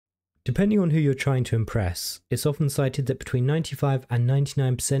Depending on who you're trying to impress, it's often cited that between 95 and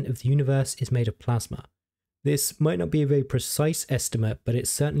 99% of the universe is made of plasma. This might not be a very precise estimate, but it's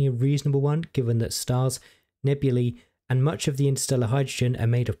certainly a reasonable one given that stars, nebulae, and much of the interstellar hydrogen are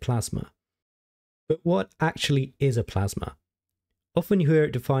made of plasma. But what actually is a plasma? Often you hear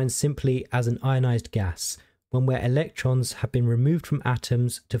it defined simply as an ionized gas, one where electrons have been removed from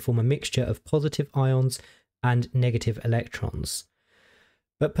atoms to form a mixture of positive ions and negative electrons.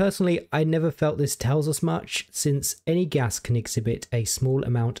 But personally, I never felt this tells us much, since any gas can exhibit a small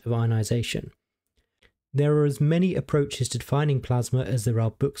amount of ionization. There are as many approaches to defining plasma as there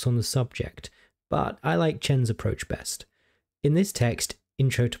are books on the subject, but I like Chen's approach best. In this text,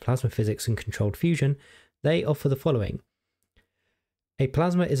 Intro to Plasma Physics and Controlled Fusion, they offer the following. A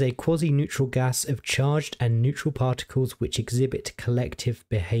plasma is a quasi-neutral gas of charged and neutral particles which exhibit collective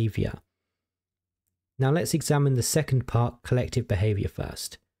behaviour. Now let's examine the second part, collective behaviour,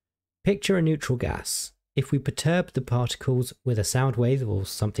 first. Picture a neutral gas. If we perturb the particles with a sound wave or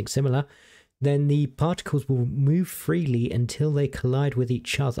something similar, then the particles will move freely until they collide with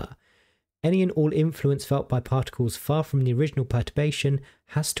each other. Any and all influence felt by particles far from the original perturbation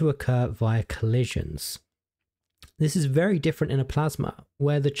has to occur via collisions. This is very different in a plasma,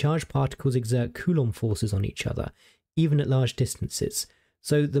 where the charged particles exert Coulomb forces on each other, even at large distances,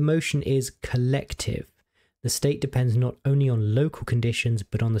 so the motion is collective. The state depends not only on local conditions,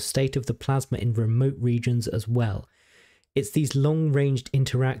 but on the state of the plasma in remote regions as well. It's these long-ranged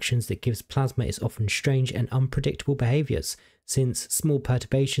interactions that gives plasma its often strange and unpredictable behaviours, since small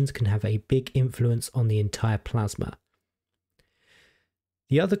perturbations can have a big influence on the entire plasma.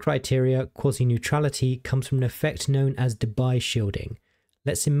 The other criteria, quasi-neutrality, comes from an effect known as Debye shielding.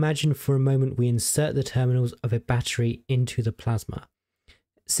 Let's imagine for a moment we insert the terminals of a battery into the plasma.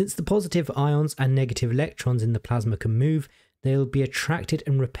 Since the positive ions and negative electrons in the plasma can move, they'll be attracted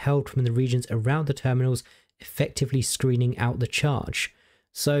and repelled from the regions around the terminals, effectively screening out the charge.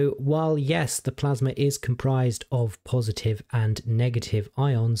 So while yes, the plasma is comprised of positive and negative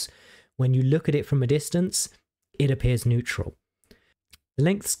ions, when you look at it from a distance, it appears neutral. The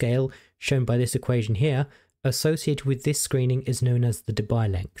length scale, shown by this equation here, associated with this screening is known as the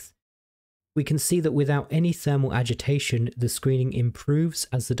Debye length. We can see that without any thermal agitation, the screening improves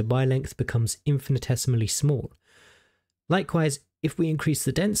as the Debye length becomes infinitesimally small. Likewise, if we increase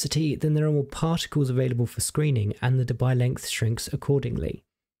the density, then there are more particles available for screening and the Debye length shrinks accordingly.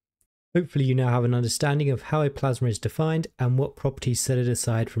 Hopefully you now have an understanding of how a plasma is defined and what properties set it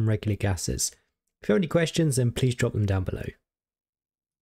aside from regular gases. If you have any questions, then please drop them down below.